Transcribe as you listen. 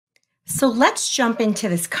So let's jump into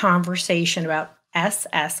this conversation about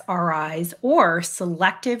SSRIs or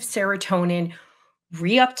selective serotonin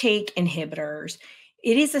reuptake inhibitors.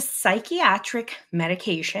 It is a psychiatric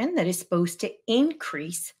medication that is supposed to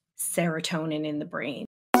increase serotonin in the brain.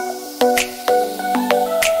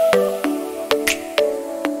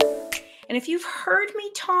 And if you've heard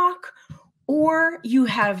me talk or you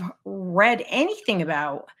have read anything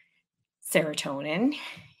about serotonin,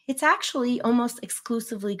 it's actually almost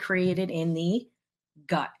exclusively created in the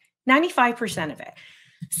gut, 95% of it.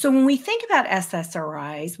 So when we think about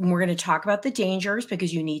SSRIs, we're going to talk about the dangers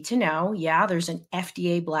because you need to know, yeah, there's an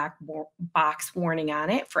FDA black box warning on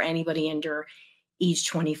it for anybody under age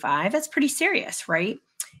 25. That's pretty serious, right?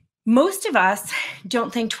 Most of us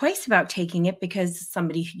don't think twice about taking it because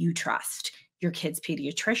somebody you trust, your kid's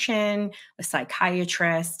pediatrician, a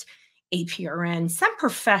psychiatrist, APRN, some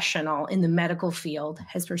professional in the medical field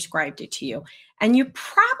has prescribed it to you. And you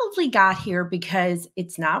probably got here because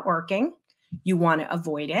it's not working, you want to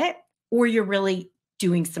avoid it, or you're really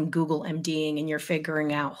doing some Google MDing and you're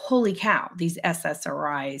figuring out, holy cow, these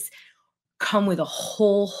SSRIs come with a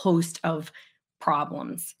whole host of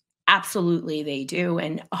problems. Absolutely, they do.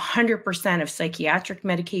 And 100% of psychiatric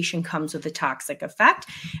medication comes with a toxic effect.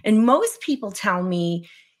 And most people tell me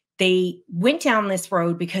they went down this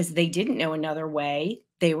road because they didn't know another way,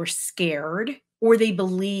 they were scared, or they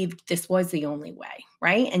believed this was the only way,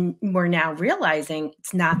 right? And we're now realizing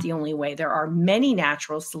it's not the only way. There are many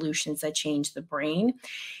natural solutions that change the brain.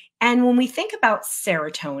 And when we think about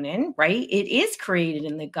serotonin, right, it is created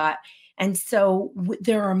in the gut. And so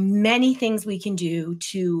there are many things we can do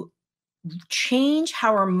to change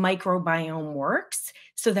how our microbiome works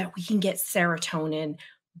so that we can get serotonin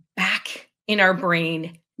back in our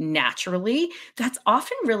brain naturally. That's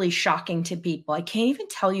often really shocking to people. I can't even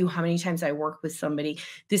tell you how many times I work with somebody.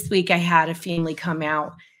 This week I had a family come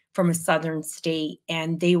out from a southern state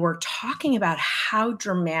and they were talking about how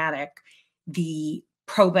dramatic the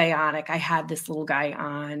probiotic, I had this little guy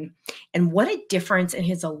on, and what a difference in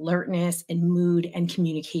his alertness and mood and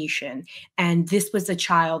communication. And this was a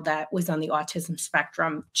child that was on the autism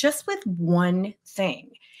spectrum just with one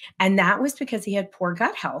thing. And that was because he had poor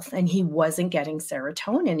gut health and he wasn't getting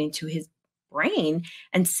serotonin into his brain.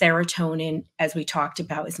 And serotonin, as we talked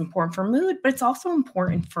about, is important for mood, but it's also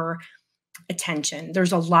important for attention.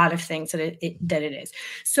 There's a lot of things that it is.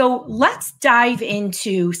 So let's dive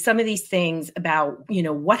into some of these things about,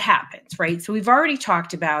 what happens, right? So we've already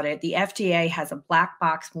talked about it. The FDA has a black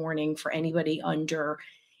box warning for anybody under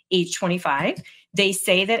age 25. They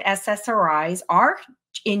say that SSRIs are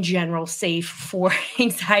in general safe for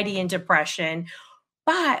anxiety and depression.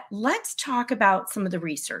 But let's talk about some of the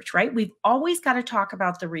research, right? We've always got to talk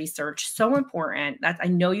about the research. So important. I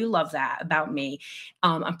know you love that about me.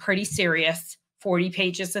 I'm pretty serious. 40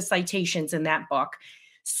 pages of citations in that book.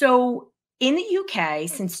 So in the UK,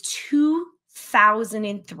 since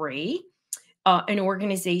 2003, an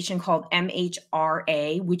organization called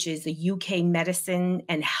MHRA, which is the UK Medicine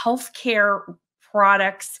and Healthcare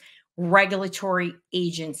Products Regulatory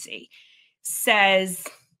Agency, says,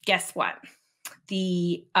 guess what?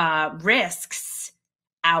 The risks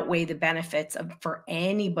outweigh the benefits for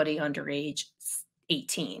anybody under age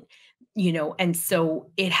 18, and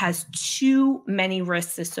so it has too many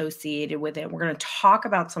risks associated with it. We're going to talk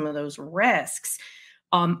about some of those risks.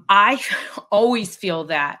 I always feel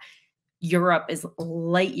that Europe is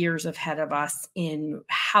light years ahead of us in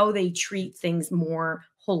how they treat things more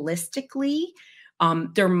holistically.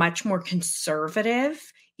 They're much more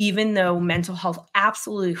conservative. Even though mental health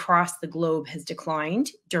absolutely across the globe has declined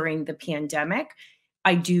during the pandemic,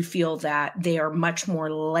 I do feel that they are much more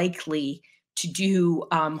likely to do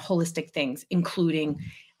holistic things, including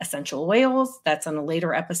essential oils. That's on a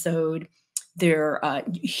later episode. They're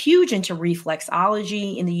huge into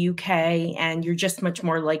reflexology in the UK, and you're just much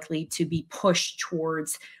more likely to be pushed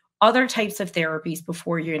towards other types of therapies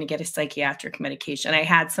before you're going to get a psychiatric medication. I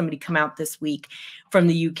had somebody come out this week from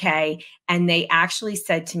the UK and they actually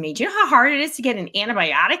said to me, do you know how hard it is to get an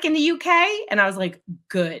antibiotic in the UK? And I was like,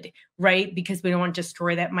 good, right? Because we don't want to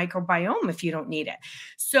destroy that microbiome if you don't need it.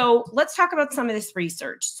 So let's talk about some of this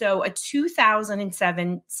research. So a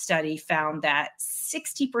 2007 study found that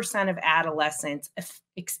 60% of adolescents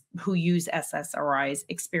who use SSRIs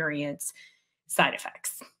experience side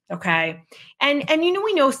effects. Okay. And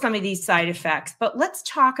we know some of these side effects, but let's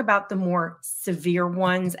talk about the more severe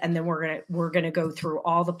ones. And then we're going to go through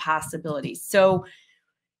all the possibilities. So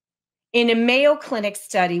in a Mayo Clinic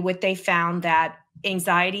study, what they found that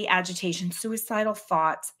anxiety, agitation, suicidal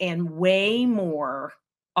thoughts, and way more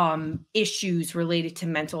issues related to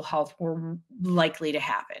mental health were likely to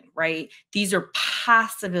happen, right? These are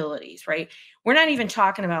possibilities, right? We're not even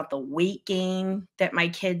talking about the weight gain that my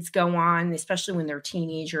kids go on, especially when they're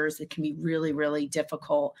teenagers. It can be really, really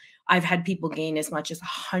difficult. I've had people gain as much as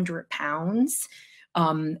 100 pounds.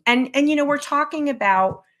 And we're talking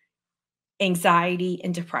about anxiety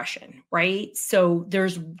and depression, right? So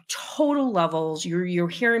there's total levels. You're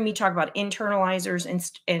hearing me talk about internalizers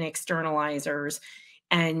and externalizers.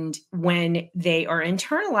 And when they are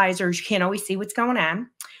internalizers, you can't always see what's going on.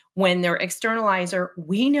 When they're externalizer,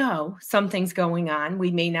 we know something's going on.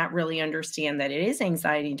 We may not really understand that it is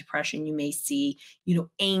anxiety and depression. You may see,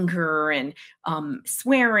 anger and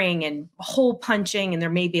swearing and hole punching, and there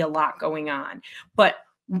may be a lot going on. But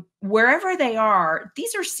wherever they are,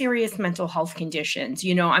 these are serious mental health conditions.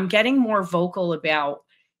 I'm getting more vocal about,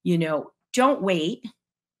 don't wait,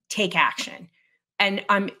 take action. And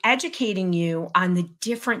I'm educating you on the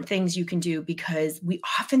different things you can do, because we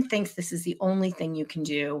often think this is the only thing you can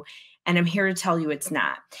do. And I'm here to tell you it's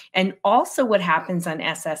not. And also what happens on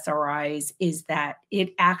SSRIs is that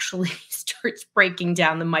it actually starts breaking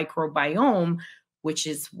down the microbiome, which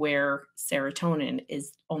is where serotonin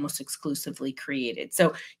is almost exclusively created.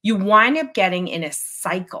 So you wind up getting in a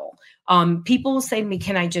cycle. People will say to me,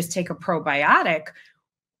 can I just take a probiotic?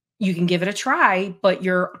 You can give it a try, but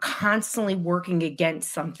you're constantly working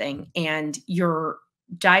against something, and your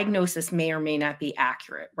diagnosis may or may not be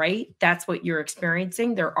accurate, right? That's what you're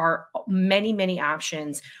experiencing. There are many, many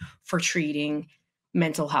options for treating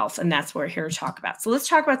mental health, and that's what we're here to talk about. So let's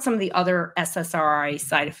talk about some of the other SSRI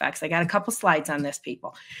side effects. I got a couple slides on this,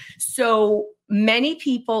 people. So many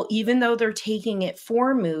people, even though they're taking it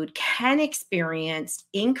for mood, can experience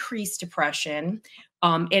increased depression.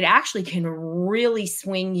 It actually can really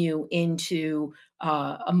swing you into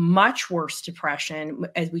a much worse depression,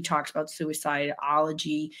 as we talked about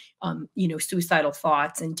suicidology, suicidal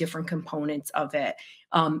thoughts and different components of it.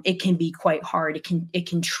 It can be quite hard. It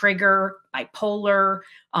can trigger bipolar.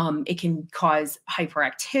 It can cause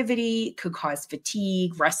hyperactivity. It could cause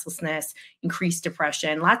fatigue, restlessness, increased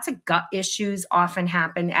depression. Lots of gut issues often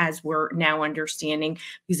happen, as we're now understanding,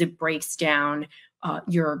 because it breaks down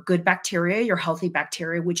your good bacteria, your healthy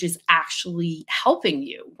bacteria, which is actually helping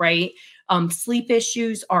you, right? Sleep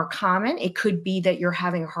issues are common. It could be that you're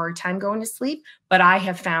having a hard time going to sleep, but I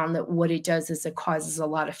have found that what it does is it causes a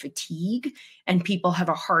lot of fatigue, and people have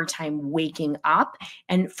a hard time waking up.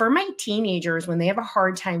 And for my teenagers, when they have a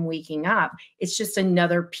hard time waking up, it's just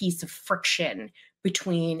another piece of friction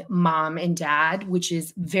between mom and dad, which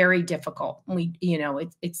is very difficult.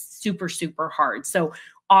 It's super, super hard. So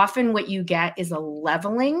often what you get is a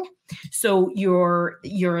leveling. So your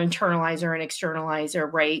internalizer and externalizer,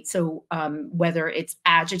 right? So whether it's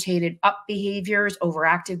agitated up behaviors,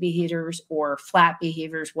 overactive behaviors, or flat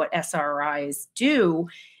behaviors, what SSRIs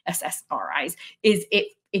is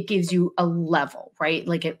it gives you a level, right?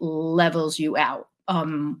 Like it levels you out.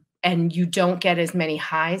 And you don't get as many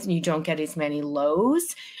highs and you don't get as many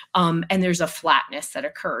lows. And there's a flatness that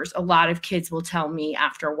occurs. A lot of kids will tell me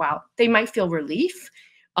after a while, they might feel relief,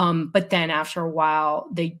 but then after a while,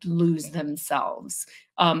 they lose themselves.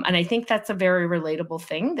 And I think that's a very relatable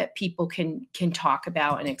thing that people can talk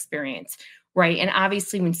about and experience, right? And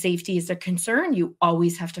obviously, when safety is a concern, you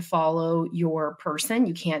always have to follow your person.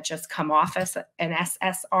 You can't just come off as an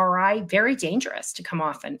SSRI. Very dangerous to come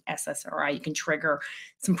off an SSRI. You can trigger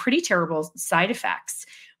some pretty terrible side effects.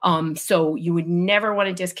 So you would never want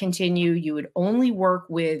to discontinue. You would only work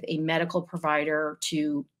with a medical provider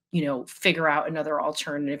to figure out another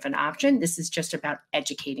alternative and option. This is just about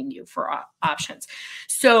educating you for options.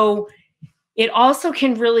 So it also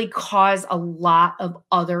can really cause a lot of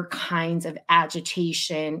other kinds of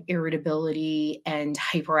agitation, irritability, and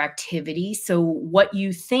hyperactivity. So what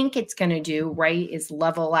you think it's going to do, right, is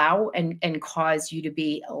level out and cause you to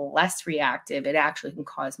be less reactive. It actually can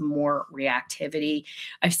cause more reactivity.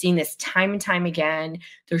 I've seen this time and time again.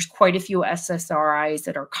 There's quite a few SSRIs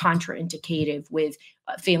that are contraindicated with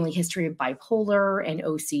family history of bipolar and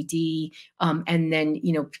OCD. And then,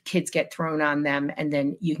 kids get thrown on them, and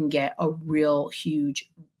then you can get a real huge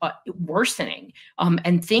worsening.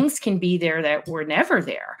 And things can be there that were never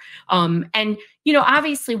there. And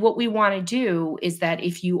obviously what we want to do is that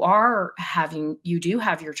if you do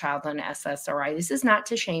have your child on SSRI, this is not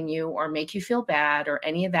to shame you or make you feel bad or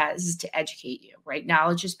any of that. This is to educate you, right?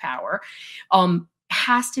 Knowledge is power.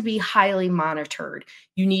 Has to be highly monitored.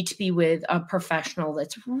 You need to be with a professional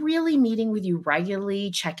that's really meeting with you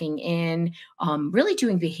regularly, checking in, really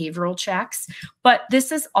doing behavioral checks. But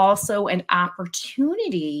this is also an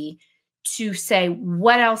opportunity to say,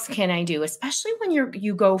 what else can I do? Especially when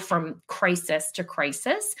you go from crisis to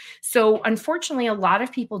crisis. So unfortunately, a lot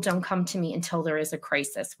of people don't come to me until there is a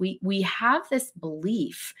crisis. We have this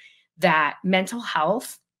belief that mental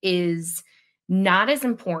health is not as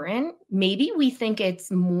important. Maybe we think it's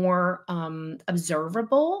more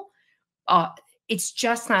observable. Uh, it's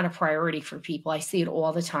just not a priority for people. I see it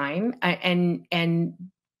all the time, and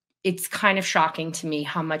it's kind of shocking to me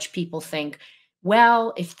how much people think,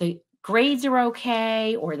 well, if the grades are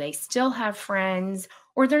okay, or they still have friends,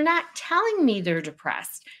 or they're not telling me they're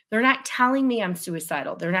depressed, they're not telling me I'm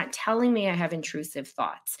suicidal, they're not telling me I have intrusive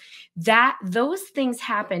thoughts. That those things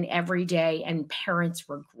happen every day, and parents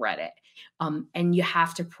regret it. And you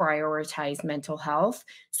have to prioritize mental health.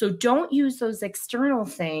 So don't use those external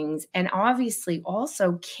things. And obviously,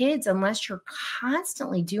 also kids, unless you're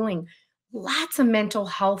constantly doing lots of mental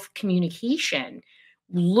health communication,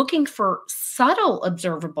 looking for subtle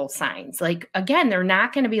observable signs. Like, again, they're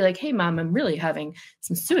not going to be like, hey, mom, I'm really having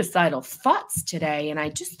some suicidal thoughts today, and I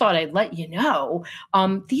just thought I'd let you know.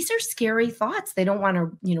 These are scary thoughts. They don't want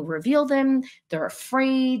to, reveal them. They're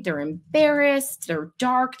afraid. They're embarrassed. They're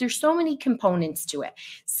dark. There's so many components to it.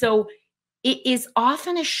 So it is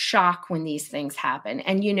often a shock when these things happen.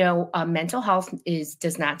 And, mental health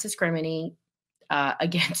does not discriminate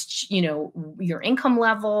against, your income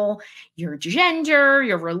level, your gender,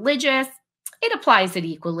 your religious. It applies it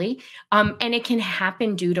equally. And it can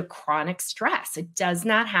happen due to chronic stress. It does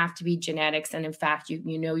not have to be genetics. And in fact,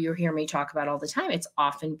 you hear me talk about all the time, it's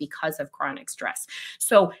often because of chronic stress.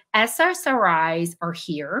 So SSRIs are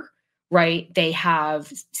here, right? They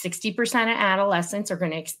have 60% of adolescents are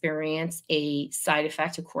going to experience a side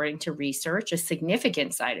effect, according to research, a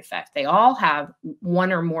significant side effect. They all have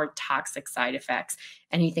one or more toxic side effects,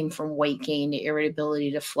 anything from weight gain to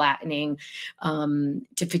irritability to flattening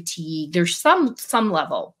to fatigue. There's some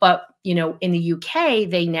level, but in the UK,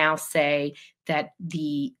 they now say that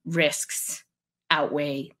the risks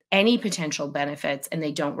outweigh any potential benefits, and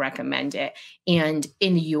they don't recommend it. And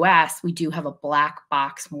in the US, we do have a black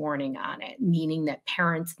box warning on it, meaning that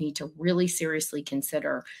parents need to really seriously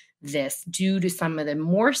consider this due to some of the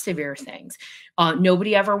more severe things.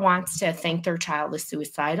 Nobody ever wants to think their child is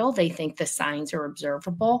suicidal. They think the signs are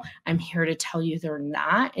observable. I'm here to tell you they're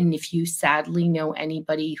not. And if you sadly know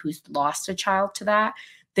anybody who's lost a child to that,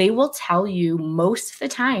 they will tell you most of the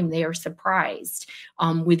time they are surprised,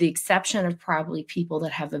 with the exception of probably people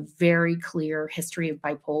that have a very clear history of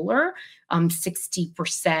bipolar.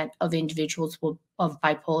 60% of individuals of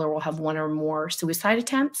bipolar will have one or more suicide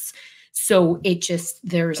attempts. So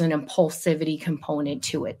there's an impulsivity component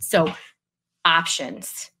to it. So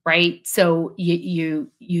options, right? So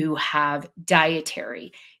you have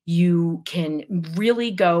dietary. You can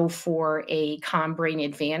really go for a calm brain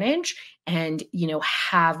advantage and,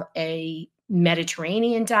 have a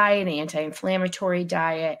Mediterranean diet, an anti-inflammatory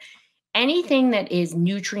diet, anything that is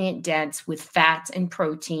nutrient dense with fats and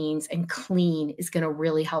proteins and clean is going to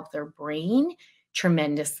really help their brain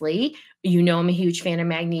tremendously. I'm a huge fan of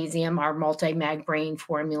magnesium. Our multi-mag brain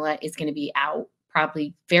formula is going to be out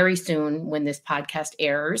probably very soon when this podcast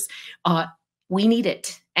airs. We need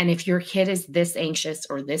it. And if your kid is this anxious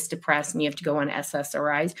or this depressed and you have to go on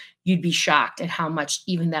SSRIs, you'd be shocked at how much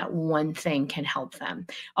even that one thing can help them.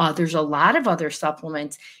 There's a lot of other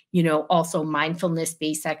supplements, also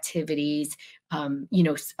mindfulness-based activities,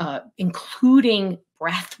 including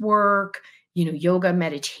breath work, yoga,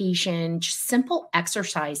 meditation. Just simple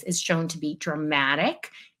exercise is shown to be dramatic.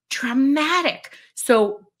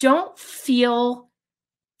 So don't feel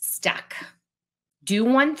stuck. Do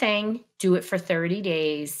one thing, do it for 30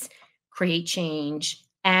 days, create change.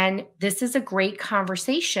 And this is a great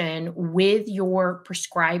conversation with your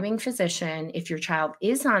prescribing physician. If your child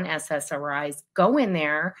is on SSRIs, go in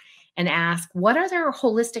there and ask, what other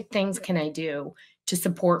holistic things can I do to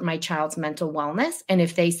support my child's mental wellness? And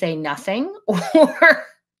if they say nothing, or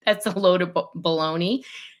that's a load of baloney,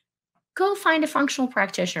 go find a functional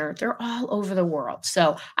practitioner. They're all over the world.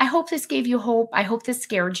 So I hope this gave you hope. I hope this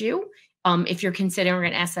scared you. If you're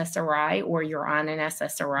considering an SSRI or you're on an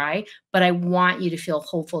SSRI, but I want you to feel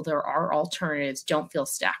hopeful. There are alternatives. Don't feel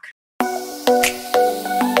stuck.